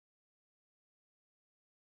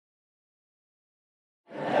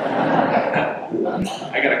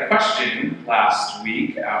I got a question last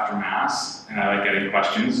week after Mass, and I like getting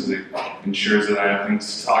questions because it ensures that I have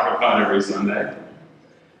things to talk about every Sunday.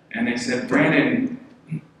 And they said, Brandon,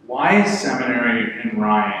 why is seminary and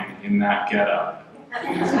Ryan in that getup? What's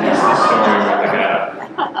the story with the getup?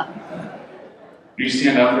 You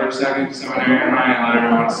stand up for a second, seminary and Ryan, let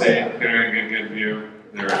everyone say it, clear, good view.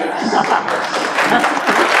 There it is.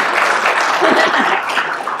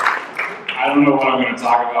 I don't know what I'm going to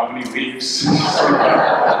talk about when he leaves.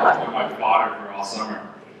 My fodder for all summer.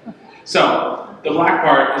 So, the black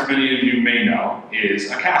part, as many of you may know, is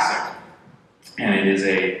a cassock. And it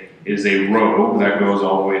is a robe that goes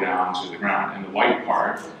all the way down to the ground. And the white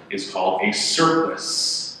part is called a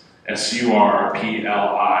surplice.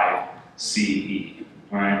 S-U-R-P-L-I-C-E.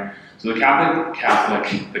 Right? So the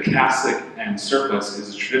cassock and surplice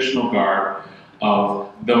is a traditional garb of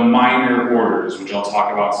the minor orders, which I'll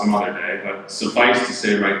talk about some other day, but suffice to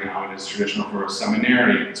say right now it is traditional for a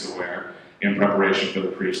seminarian to wear in preparation for the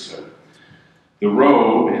priesthood. The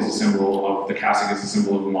robe is a symbol of, the cassock is a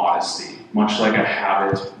symbol of modesty, much like a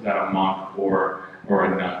habit that a monk or a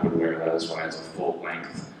nun would wear. That is why it's a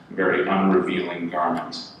full-length, very unrevealing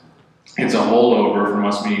garment. It's a holdover from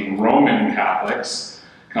us being Roman Catholics,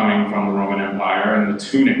 coming from the Roman Empire, and the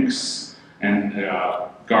tunics and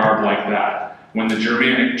garb like that. When the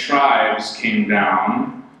Germanic tribes came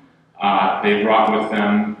down, they brought with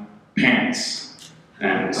them pants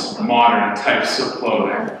and modern types of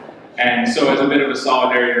clothing. And so as a bit of a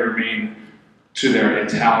solidarity to remain to their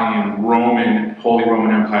Italian, Roman, Holy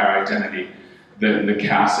Roman Empire identity, the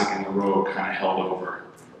cassock and the robe kind of held over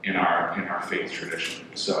in our faith tradition.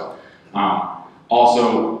 So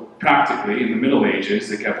also, practically, in the Middle Ages,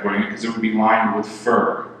 they kept wearing it because it would be lined with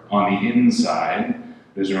fur on the inside.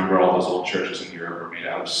 Because remember, all those old churches in Europe are made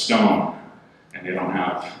out of stone, and they don't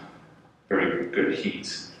have very good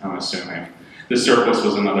heat, I'm assuming. The surplice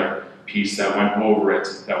was another piece that went over it,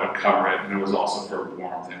 that would cover it, and it was also for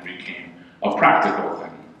warmth and became a practical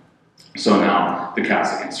thing. So now, the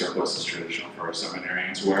cassock and surplice is traditional for a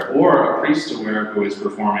seminarian to wear, or a priest to wear who is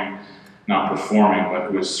not performing,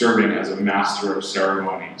 but who is serving as a master of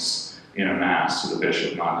ceremonies in a Mass to the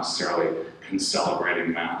bishop, not necessarily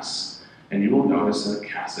celebrating Mass. And you will notice that the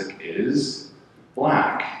cassock is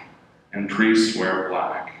black, and priests wear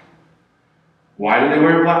black. Why do they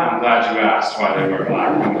wear black? I'm glad you asked why they wear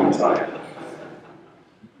black. I'm going to tell you.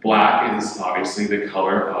 Black is obviously the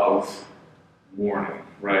color of mourning,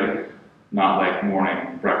 right? Not like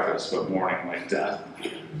morning breakfast, but mourning like death.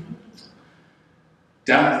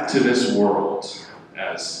 Death to this world,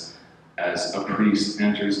 as a priest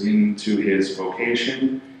enters into his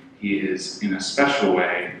vocation, he is, in a special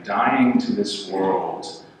way, dying to this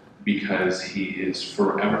world because he is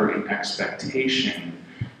forever in expectation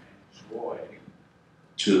and joy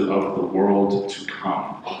of the world to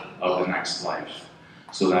come, of the next life.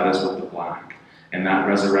 So that is with the black. And that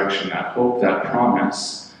resurrection, that hope, that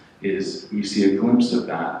promise, we see a glimpse of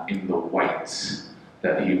that in the white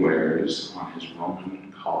that he wears on his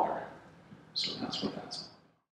Roman collar. So that's what that's about.